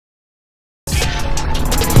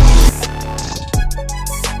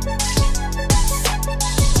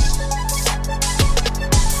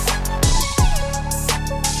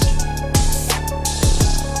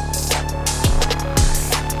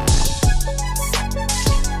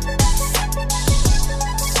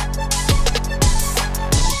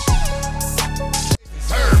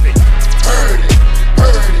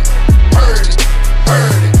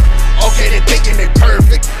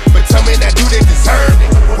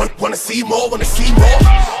see more, wanna see more.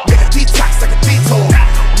 Nigga detox like a detour.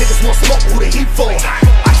 Niggas want smoke, who the heat for?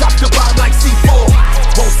 I drop the bomb like C4.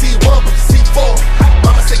 Won't see one, but you see four.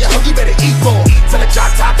 Mama say you're hungry, better eat more. Tell a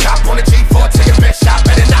drop top on a G4. Take a best shot,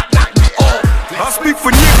 better knock me off. I speak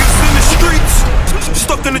for niggas in the streets,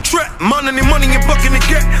 stuck in the trap, minding their money and bucking the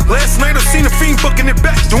gap. Last night I seen a fiend bucking it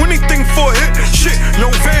back. Do anything for a hit, shit,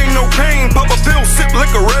 no vein, no pain. Pop a pill, sip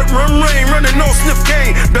liquor, red rum rain, running no sniff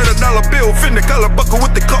game. Bet $1 bill, finna color buckle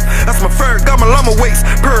with the cup. That's my fur, got my llama waist,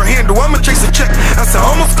 per handle, I'ma chase a check. I said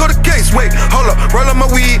almost got a case, wait, hold up, roll on my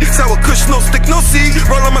weed, sour kush, no stick, no seed.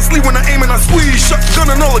 Roll on my sleeve when I aim and I squeeze, shotgun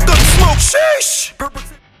and all the gun smoke, sheesh.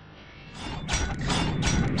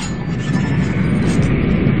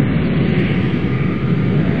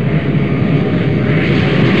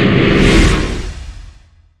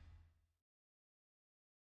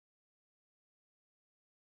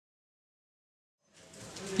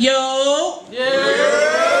 Yo! Yeah!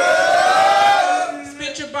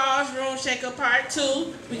 Spit your balls, room shaker part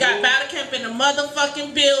 2. We got BATTLEKAMP in the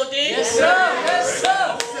motherfucking building. Yes, sir! Yes,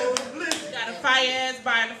 sir! We got a fire-ass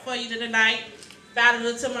battle for you tonight.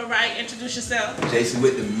 Battle to my right, introduce yourself. Jason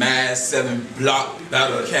with the Mad 7 Block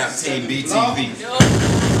BATTLEKAMP Team BTV. Yo.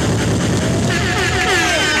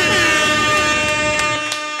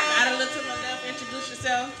 Battle to my left, introduce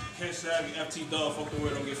yourself. Can't say FT dog fucking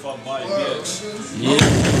with, don't get fucked by it, bitch. Yeah.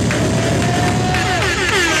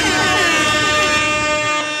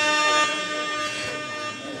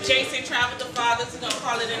 Jason traveled the fathers, we're gonna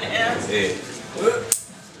call it in the air. Yeah.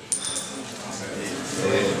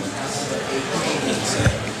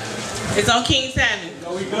 It's on King Sammy.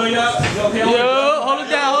 Yo, we good, y'all? Okay, Yo, hold it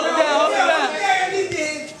down, hold it down, hold it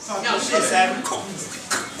down. Yo, shit, Sammy.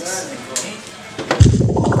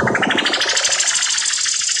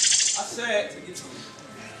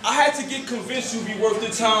 I had to get convinced you'd be worth the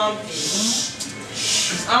time.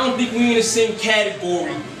 I don't think we in the same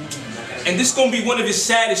category. And this gonna be one of his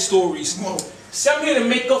saddest stories. See, I'm here to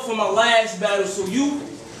make up for my last battle, so you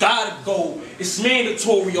gotta go. It's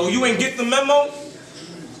mandatory, yo. You ain't get the memo?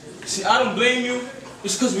 See, I don't blame you.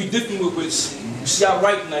 It's cause we different with wits. See, I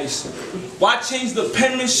write nice. Why change the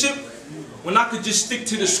penmanship when I could just stick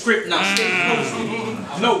to the script now? Stay close.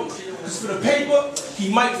 No. Cause for the paper, he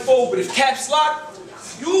might fold, but if caps lock,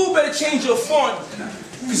 you better change your font.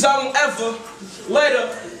 Cause I don't ever let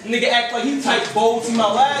a nigga act like he type bold. See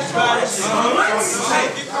my last battle.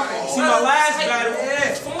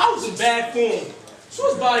 I was in bad form. So I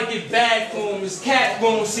was about to get bad form. This cat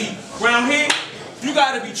gon' see. Round here, you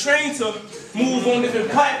gotta be trained to move on different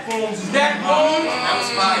platforms. Is that wrong?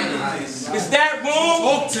 Is that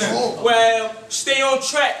wrong? Well, stay on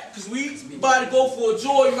track, cause we about to go for a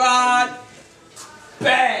joyride.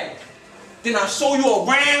 Bad. Then I'll show you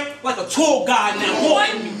around like a tour guide now. Walk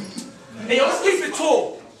with me. Hey, yo, let's keep it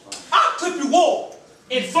tall. I'll clip you all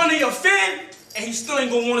in front of your fan, and he still ain't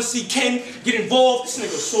gonna wanna see Ken get involved. This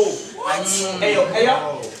nigga soul. What? Hey, yo, hey,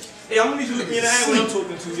 yo. Hey, I'm gonna need you to look me in the eye when I'm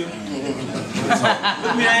talking to you. Look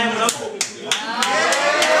me in the eye when I'm talking to you.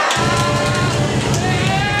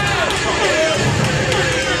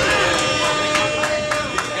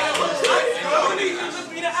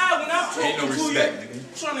 Ain't no respect, nigga.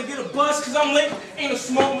 Trying to get a buzz cause I'm late ain't a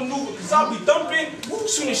small maneuver, cause I'll be dumping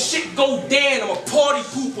soon as shit go down. I'm a party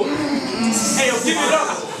pooper. Hey, yo, give it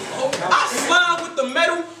up. I slide with the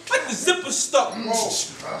metal like the zipper stuck.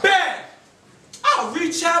 Bad. I'll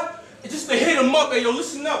reach out and just to hit him up. Hey, yo,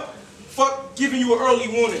 listen up. Fuck giving you an early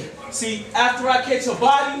warning. See, after I catch a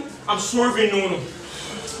body, I'm swerving on him.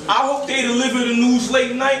 I hope they deliver the news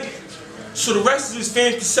late night so the rest of his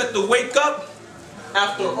fans can set the wake up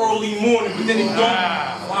after early morning, but then it dawned.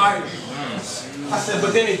 I said,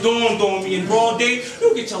 but then it dawned on me in broad day,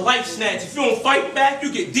 you get your life snatched. If you don't fight back, you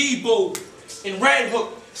get Debo and Red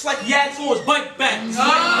Hook. It's like Yaks on his bike back. It's like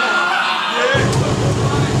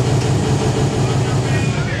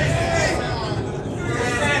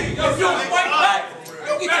if you don't fight back,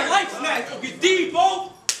 you get your life snatched. You get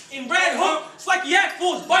Debo and Red Hook. It's like Yaks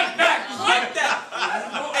on his bike back. It's like that.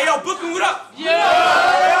 Hey, yo, Brooklyn, what up?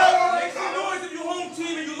 Yeah! Make some noise if you home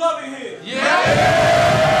team and you love it here. Yeah!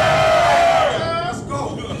 Let's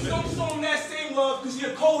go. Just don't show him that same love because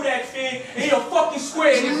you're a Kodak fan and you're a fucking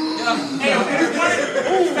square. Hey, yo,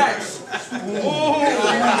 facts. Yo,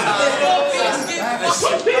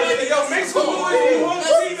 make some noise if you home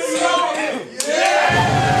team and you love it here.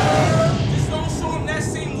 Yeah! Just don't show him that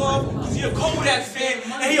same love because you're a Kodak fan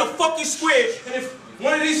and you're a fucking square. And if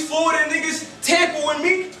one of these Florida niggas tamper with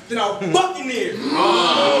me, then I'll buck in there.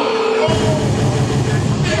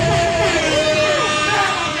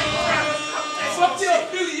 Fuck their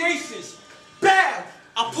affiliations. Bad.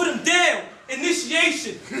 I put him down. Initiate.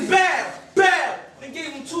 appreciation. Bow, bow. They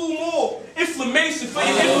gave him 2 more. Inflammation for your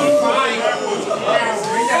inflammation.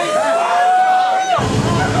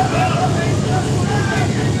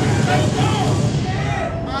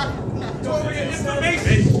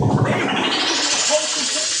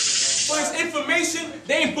 For his information,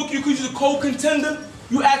 they ain't book you because you're a co-contender.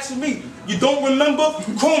 You asking me, you don't remember?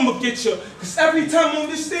 Chrome will get you. Because every time on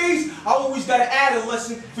this stage, I always got to add a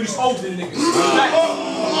lesson for these older niggas.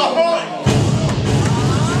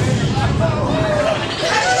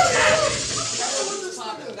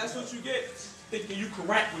 That's what you get. Thinking you can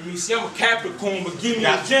rap with me. See, I'm a Capricorn, but give me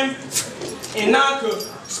a gem, and I could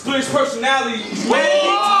split his personality. Humanity?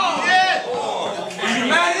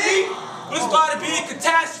 It's about to be a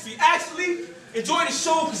catastrophe. Actually, enjoy the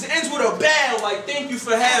show because it ends with a bell. Like, thank you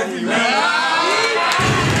for having me, man.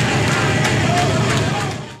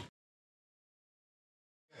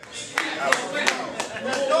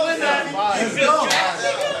 Hold it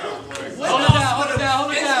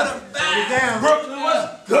down. Brooklyn was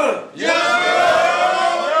good.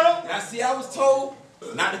 Yeah. Now see, I was told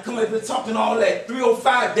not to come up here talking all that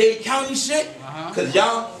 305 Dade County shit, because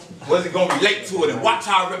y'all wasn't going to relate to it and watch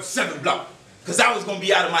how I rep 7 block. Because I was going to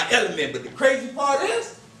be out of my element. But the crazy part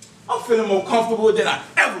is, I'm feeling more comfortable than I've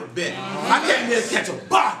ever been. I came here to catch a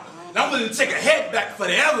body. And I'm willing to take a head back for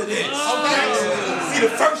the evidence. See,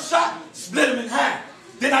 the first shot, split him in half.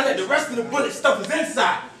 Then I let the rest of the bullet stuff his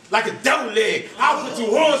inside. Like a devil leg. I'll put 2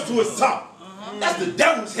 horns to his top. That's the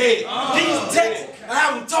devil's head. These texts, I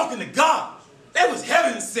have him talking to God. That was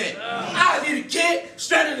heaven sent. I need a kid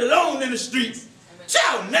stranded alone in the streets.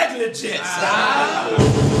 Child negligence.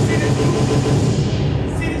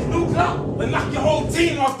 See this new clock will knock your whole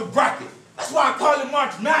team off the bracket. That's why I call it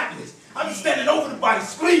March Madness. I'm just standing over the body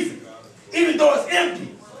squeezing, even though it's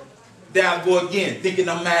empty. There I go again, thinking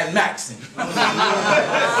I'm Mad Maxing.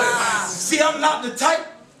 See, I'm not the type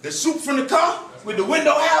to shoot from the car with the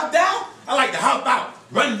window half down. I like to hop out,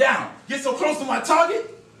 run down, get so close to my target,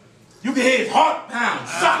 you can hear his heart pound,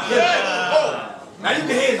 shot him. Oh, now you can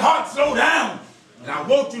hear his heart slow down. And I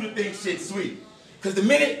want you to think shit sweet. Because the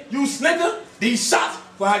minute you snicker, these shots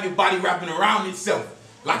will have your body wrapping around itself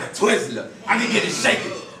like a Twizzler. I can get it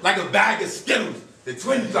shaking like a bag of Skittles. The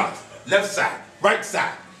twin drops, left side, right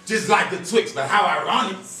side, just like the Twix. But how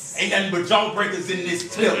ironic, ain't nothing but jawbreakers in this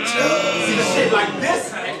tilt. See the shit like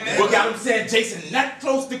this? What got him saying Jason not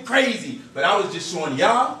close to crazy. But I was just showing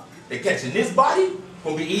y'all that catching this body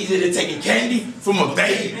gonna be easier than taking candy from a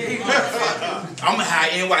baby. I'ma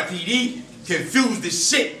have NYPD confuse this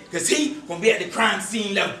shit, cause he gonna be at the crime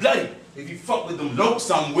scene left bloody. If you fuck with them lokes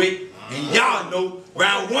I'm with, and y'all know,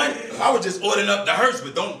 round 1, I was just ordering up the hearse,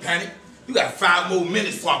 but don't panic. You got 5 more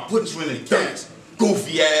minutes before I put you in the dirt.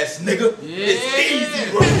 Goofy ass nigga. Yeah. It's easy,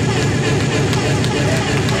 bro.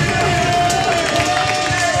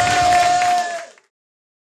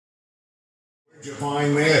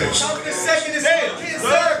 Define marriage. The second is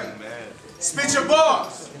spit your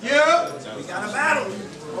bars. Yeah? We got a battle.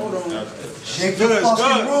 Hold on. Shake the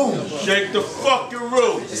fucking room. Shake the fucking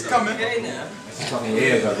room. It's coming. Fucking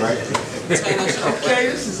head up, right? Okay,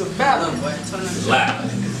 this is a battle. Loud.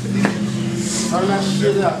 Turn that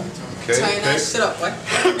shit up. Okay. Turn that shit up, boy.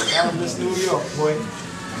 Columbus, New York, boy.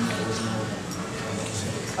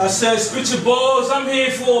 I said, spit your balls, I'm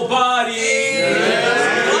here for a body.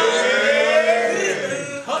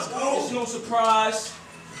 It's no surprise.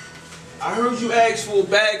 I heard you asked for a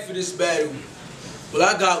bag for this battle. Well,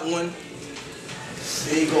 I got one.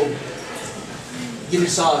 There you go. Get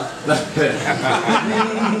inside.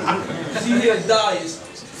 See here, Dias.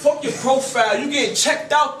 Fuck your profile. You getting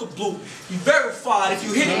checked out the blue. You verified. If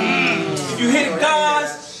you hit it,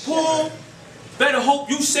 guys, pull. Better hope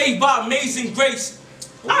you saved by amazing grace.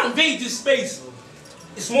 I invade this space.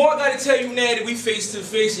 It's more I gotta tell you now that we face to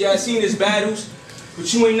face. Yeah, I seen his battles,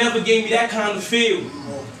 but you ain't never gave me that kind of feel.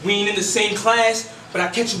 We ain't in the same class, but I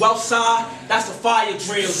catch you outside. That's a fire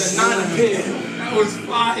drill, the 9 appeal. That was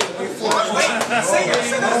fire.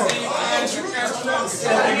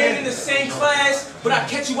 We ain't in the same class, but I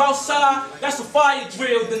catch you outside. That's a fire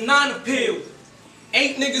drill, the 9 appeal.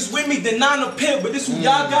 8 niggas with me, the 9 appeal, but this who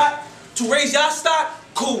y'all got to raise y'all stock.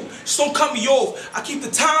 Cool, just don't cut me off. I keep the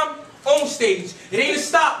time on stage. It ain't a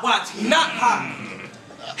stopwatch, he not hot.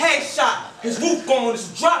 Headshot, his roof gone, it's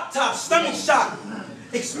a drop top, stomach shot.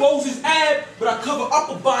 Expose his ab, but I cover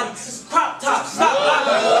upper body, it's a crop top, stop.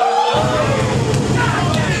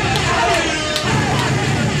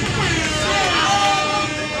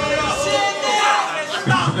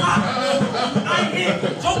 I ain't here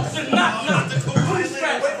for jokes and knock.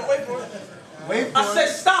 I said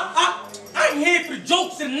stop. I ain't here for the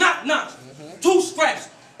jokes and knock-knocks. 2 scraps.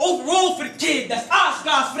 Overall for the kid that's sauce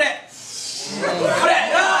guys for that. For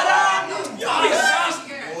that,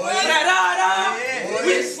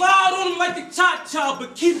 we slide on them like the cha-cha,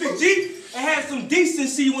 but keep it G and have some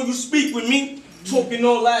decency when you speak with me. Talking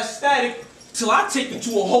all that static till I take it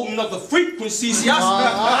to a whole nother frequency. See, I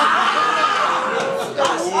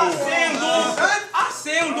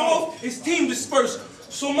sound off, it's team dispersed.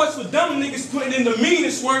 So much for dumb niggas putting in the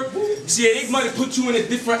meanest work. See, they might have put you in a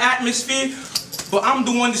different atmosphere, but I'm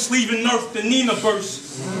the one that's leaving Nerf the Nina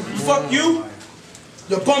burst. Fuck you,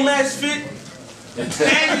 your bum ass fit, and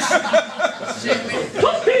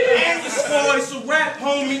your squad, it's a rap,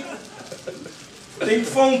 homie. They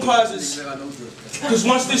phone pauses. Cause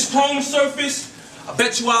once this chrome surface, I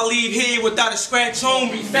bet you I'll leave here without a scratch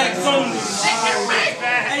on me. Facts only.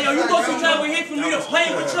 Hey yo, you thought you never here for me to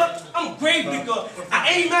play with you? I'm a grave digger.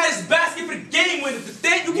 I aim at his basket for the game winner. The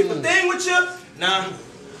thing, you keep a thing with you? Nah.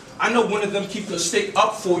 I know one of them keep the stick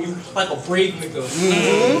up for you like a brave nigga.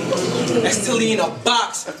 That's till he in a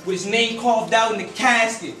box with his name carved out in the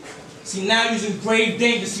casket. See, now using grave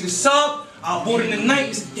danger. See the sub? I'll board in the night,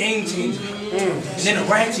 it's a game changer. And then a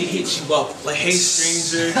ratchet hits you up like, hey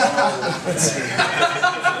stranger. I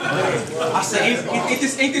said,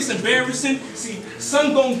 ain't this embarrassing? See,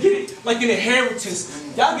 son gon' get it like an inheritance.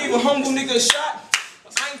 Y'all gave a humble nigga a shot.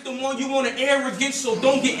 I ain't the one you want to arrogant, so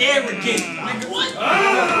don't get arrogant. Nigga, what?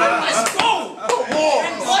 Let's go! What the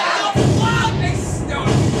fuck?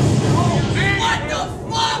 What the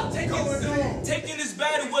fuck? Taking this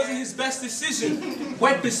battle wasn't his best decision.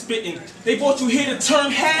 Weapon spitting. They brought you here to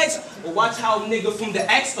turn heads, or watch how a nigga from the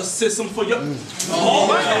exorcism for your.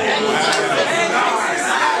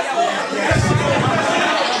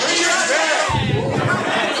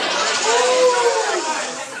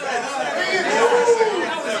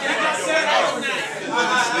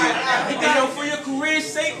 For your career's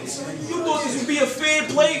sake, you thought this would be a fair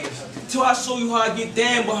play? Till I show you how I get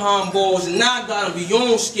down behind balls, and now I got him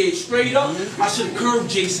beyond scared. Straight up, I should have curved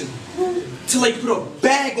Jason. Till they put a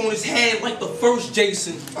bag on his head like the first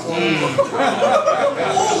Jason. I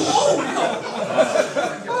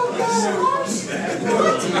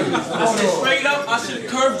said straight up, I should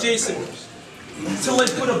have curved Jason. Till they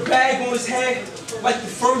put a bag on his head like the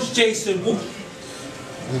first Jason.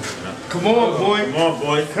 Come on, boy. Come on,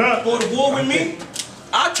 boy. Cut. Go to war with me?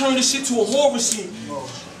 I turn this shit to a horror scene.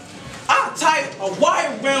 I'll tie a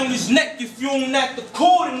wire around his neck if you don't act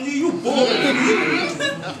accordingly, you boy.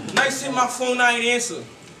 Nice hit my phone, I ain't answer.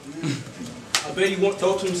 I bet he won't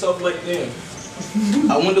talk to himself like damn.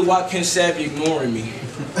 I wonder why Ken Savvy ignoring me.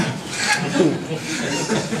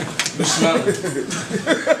 You smell it.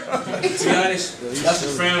 To be honest, that's a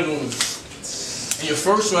frown on me. In your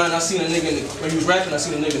first round, I seen a nigga when you was rapping, I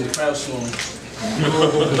seen a nigga in the crowd snoring.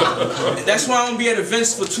 That's why I don't be at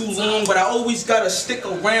events for too long, but I always gotta stick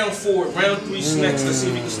around for it. Round 3 snacks, let's see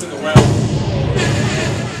if we can stick around.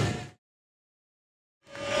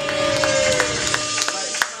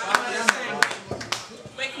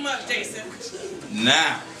 Wake him up, Jason.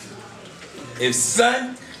 Now, if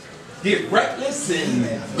son get reckless and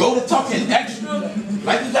go to talking extra,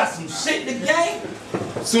 like you got some shit in the game,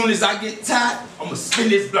 as soon as I get tired, I'ma spin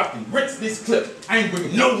this block and rinse this clip. I ain't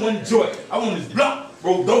bringing no one joy. I want this block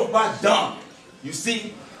rolled over by Dom. You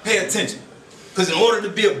see? Pay attention. Cause in order to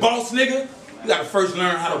be a boss nigga, you gotta first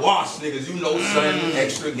learn how to wash niggas. You know, son,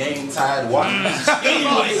 extra game tired wash.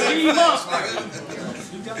 Anyway,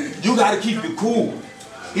 you gotta keep it cool.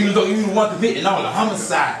 Even though you the one committing all the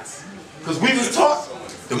homicides. Cause we was taught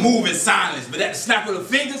to move in silence, but at the snap of the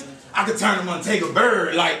fingers, I could turn them on and take a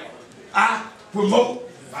bird like I promote.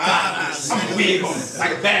 I'm a wig on it,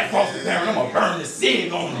 like a bad foster parent. I'm gonna burn the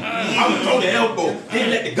cig on it. I'm gonna throw the elbow, then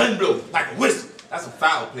let the gun blow like a whistle. That's a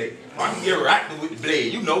foul play. Or I can get reactive with the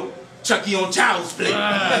blade, you know, Chucky on Child's Play.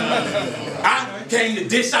 I came to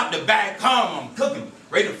dish out the bag calm I'm cooking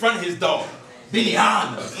right in front of his dog,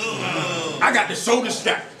 Benihana. I got the shoulder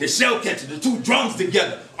strap, the shell catcher, the 2 drums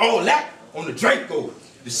together, all that on the Draco.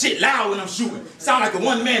 The shit loud when I'm shooting. Sound like a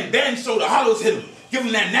one-man band show, the hollows hit him. Give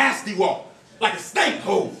him that nasty walk. Like a stank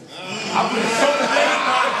hole. I put a shoulder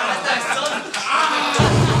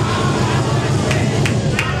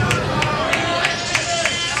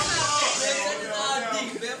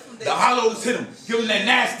blade. The hollows hit him. Give him that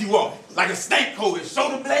nasty walk. Like a stank hole. His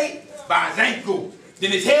shoulder blade by his ankle.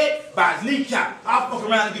 Then his head by his kneecap. I'll fuck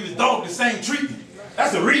around and give his dog the same treatment.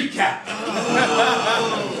 That's a recap.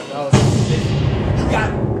 You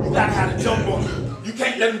gotta have to jump on him. You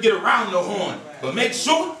can't let him get around the horn. But make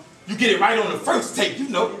sure you get it right on the first take, you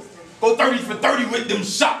know. Go 30 for 30 with them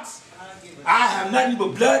shots. I have nothing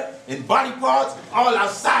but blood and body parts all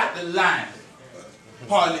outside the line.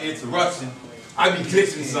 Pardon the interruption. I be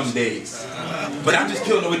glitching some days. But I'm just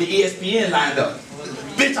killing it with the ESPN lined up.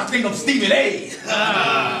 Bitch, I think I'm Stephen A.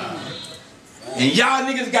 And y'all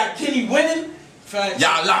niggas got Kenny winning?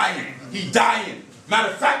 Y'all lying. He dying. Matter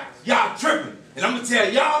of fact, y'all tripping. And I'm gonna tell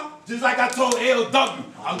y'all, just like I told LW,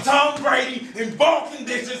 I'm Tom Brady in ball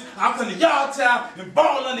conditions. I'm coming to y'all town and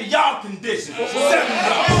ball under y'all conditions. 7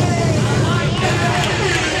 y'all.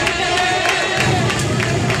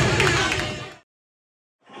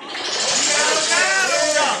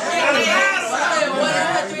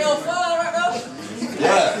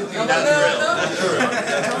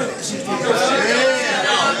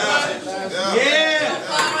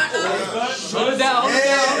 Hold it down.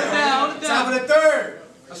 Top of the third.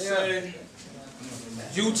 I said,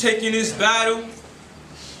 you taking this battle?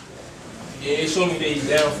 Yeah, show me that he's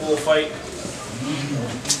down for a fight.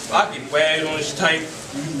 I get bad on this type,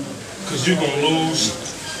 cause you gonna lose.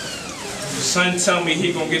 The son tell me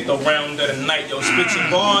he gonna get the round of the night. Yo, spit your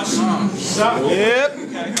bars. Yep.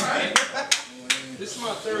 Okay. This is my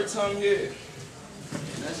 3rd time here.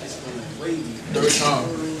 Third time.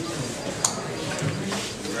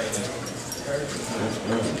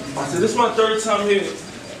 I said, this is my 3rd time here.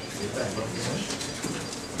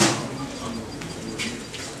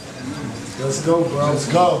 Let's go, bro. Let's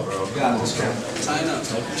go, bro. Sign up.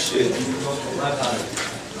 Shit.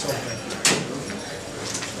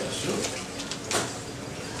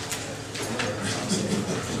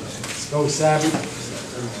 Let's go, Savvy.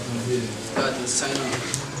 Got this, sign up.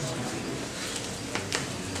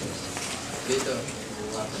 Get up.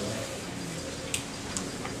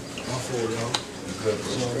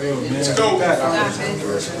 Let's go. Get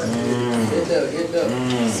up.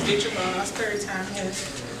 Get your boss, 3rd time here.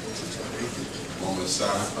 On the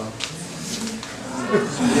side.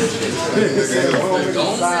 Go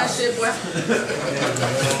on that shit, boy.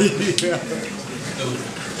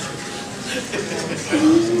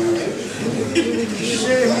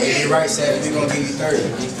 Hey, right, Savvy. We're gonna give you 30.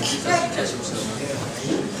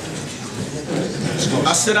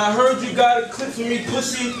 I said, I heard you got a clip for me,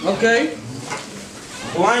 pussy. Okay.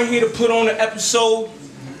 Well, I ain't here to put on an episode. I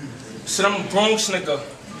said, I'm a Bronx nigga.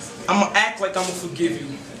 I'ma act like I'ma forgive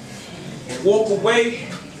you. Walk away,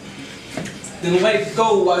 then let it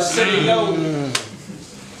go. I said, yo.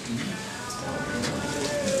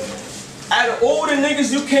 Out of all the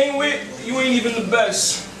niggas you came with, you ain't even the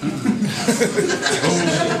best.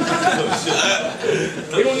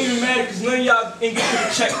 It don't even matter because none of y'all ain't get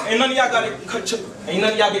cut a check. Ain't none of y'all got it cut. Ain't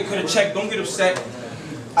none of y'all get cut a check. Don't get upset.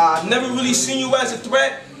 I never really seen you as a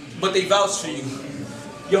threat, but they vouch for you.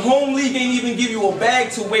 Your home league ain't even give you a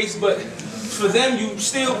bag to waste, but for them you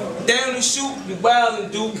still down and shoot. You wild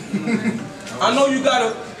and do. I know you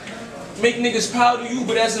gotta make niggas proud of you,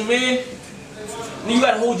 but as a man, you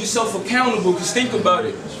gotta hold yourself accountable. Cause think about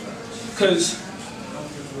it. Cause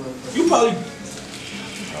you probably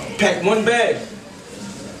packed 1 bag.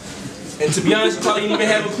 And to be honest, you probably didn't even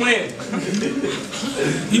have a plan.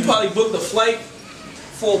 You probably booked a flight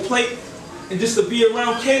for a plate and just to be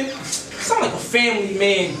around Ken. Sound like a family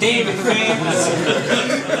man, damn it, fam.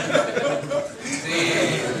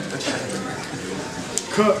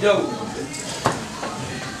 Damn. Yo.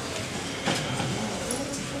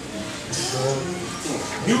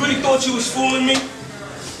 You really thought you was fooling me?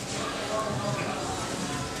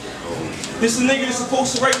 This a nigga that's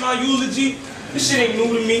supposed to write my eulogy. This shit ain't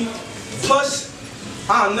new to me. Plus,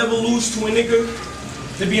 I'll never lose to a nigga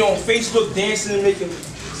to be on Facebook dancing and making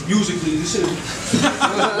music videos. This shit.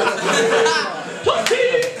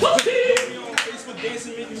 Be on Facebook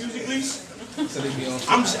dancing and making music videos.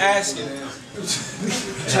 I'm just asking.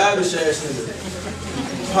 Childish ass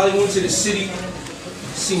nigga. Probably went to the city,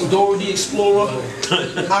 seen Dora the Explorer,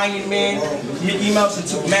 Iron Man, Mickey Mouse, and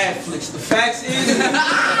took mad flicks. The facts is,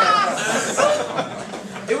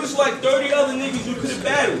 it was like 30 other niggas you could have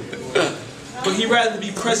battled. But he'd rather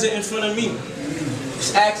be present in front of me.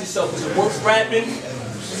 Just ask yourself, is it worth rapping?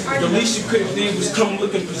 The least you could have did was come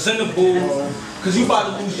looking presentable, cause you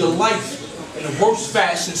about to lose your life in the worst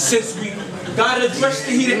fashion. Since we gotta address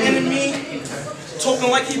the heat of enemy, talking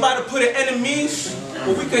like he about to put an enemy,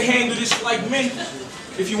 but we could handle this like men.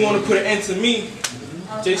 If you want to put an end to me,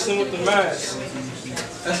 Jason with the mask.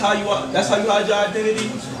 That's how you hide your identity.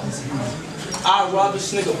 I rob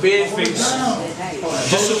this nigga bareface.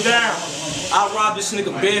 Just so down. I rob this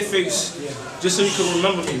nigga bareface just so you can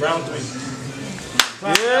remember me. Round 3.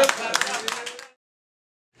 Yep.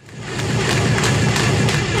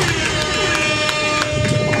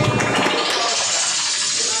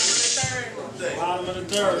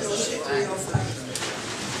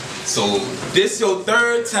 So this your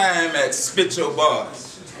 3rd time at Spit Your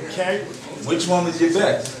Bars. Okay. Which one was your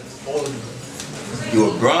best? All of them. You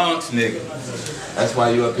a Bronx nigga. That's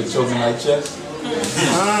why you up here choking like chess?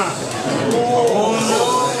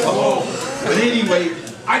 But anyway,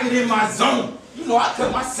 I get in my zone. You know, I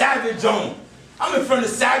cut my savage on. I'm in front of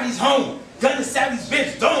Savvy's home. Gun to Savvy's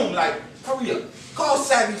bitch dome. Like, hurry up. Call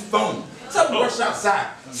Savvy's phone. Tell him to rush outside.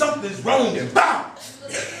 Something's wrong and bow.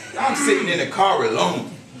 I'm sitting in the car alone.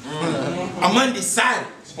 I'm undecided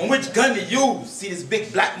on which gun to use. See this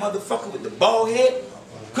big black motherfucker with the bald head?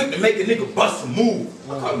 Quick to make a nigga bust a move.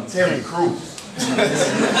 I call him Terry Crews.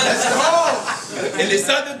 That's cold. And this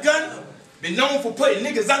other gun, been known for putting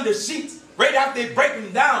niggas under sheets right after they break them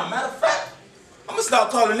down. Matter of fact, I'm gonna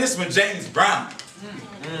start calling this one James Brown.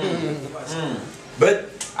 But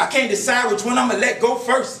I can't decide which one I'm gonna let go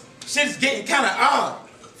first. Shit's getting kind of odd.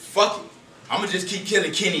 Fuck it. I'm gonna just keep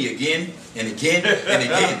killing Kenny again and again and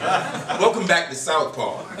again. Welcome back to South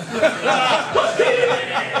Park.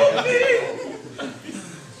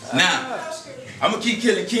 Now, I'm gonna keep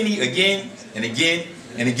killing Kenny again and again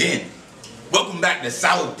and again. Welcome back to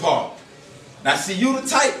South Park. Now, see, you the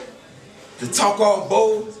type to talk all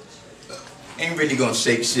bold, ain't really gonna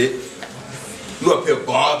shake shit. You up here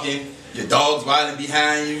barking, your dog's riding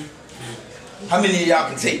behind you. How many of y'all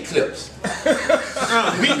can take clips?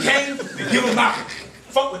 We came to give them out.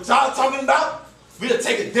 Fuck what y'all talking about, we'll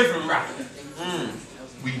take a different route.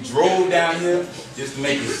 We drove down here just to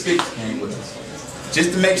make the sticks came with us.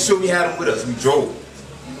 Just to make sure we had them with us, we drove.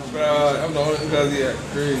 I'm the only because yeah,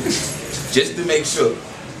 crazy. Just to make sure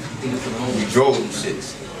we drove them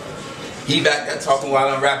shits. He back there talking while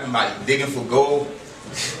I'm rapping about digging for gold.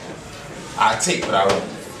 I take what I want.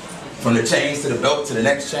 From the chains to the belt to the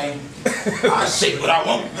next chain, I shake what I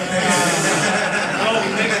want. I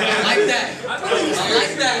like that. I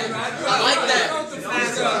like that. I like that.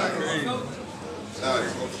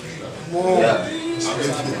 Yeah.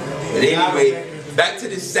 But anyway, back to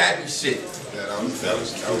this savage shit.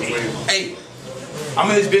 Hey, I'm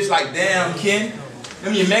in this bitch like, damn, Ken.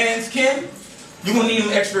 Them your mans, Ken? You gonna need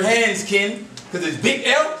them extra hands, Ken. Cause it's Big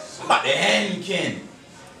L, I'm about to hand you, Ken.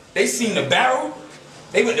 They seen the barrel,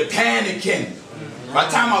 they went to panicking. By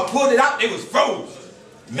the time I pulled it out, they was froze.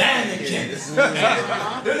 Mannequins. Them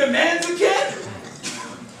the mannequins?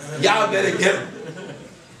 Y'all better get them.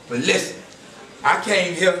 But listen, I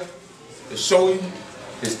came here to show you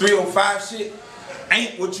this 305 shit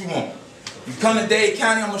ain't what you want. You come to Dade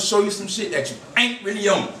County, I'm gonna show you some shit that you ain't really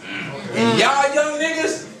on. And y'all young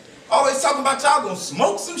niggas always talking about y'all gonna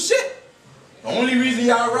smoke some shit. The only reason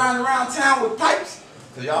y'all riding around town with pipes,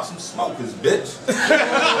 cause y'all some smokers, bitch.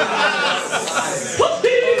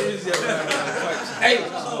 Hey,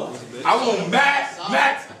 I want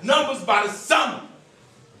max numbers by the summer.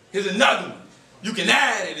 Here's another one. You can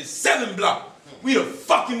add it, it's 7 block. We the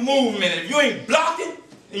fucking movement. If you ain't blocking,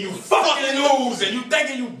 and you fucking lose, and you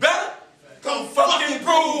thinking you better, come fucking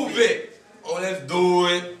prove it.